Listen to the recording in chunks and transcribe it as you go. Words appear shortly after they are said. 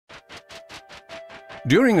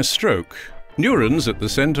During a stroke, neurons at the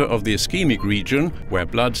center of the ischemic region, where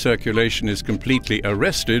blood circulation is completely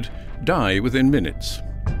arrested, die within minutes.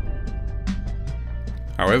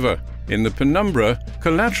 However, in the penumbra,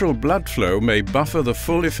 collateral blood flow may buffer the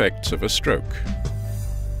full effects of a stroke.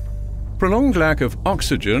 Prolonged lack of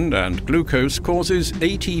oxygen and glucose causes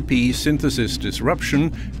ATP synthesis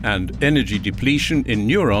disruption and energy depletion in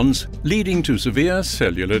neurons, leading to severe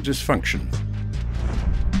cellular dysfunction.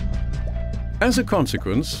 As a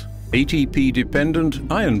consequence,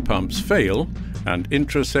 ATP-dependent ion pumps fail and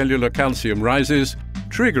intracellular calcium rises,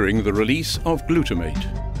 triggering the release of glutamate.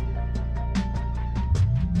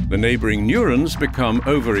 The neighboring neurons become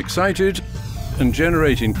overexcited and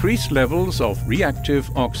generate increased levels of reactive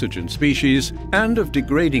oxygen species and of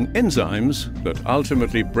degrading enzymes that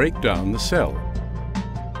ultimately break down the cell.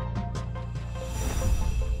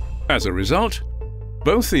 As a result,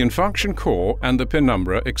 both the infarction core and the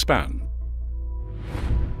penumbra expand.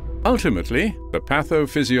 Ultimately, the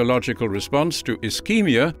pathophysiological response to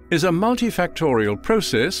ischemia is a multifactorial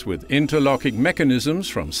process with interlocking mechanisms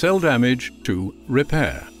from cell damage to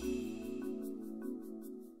repair.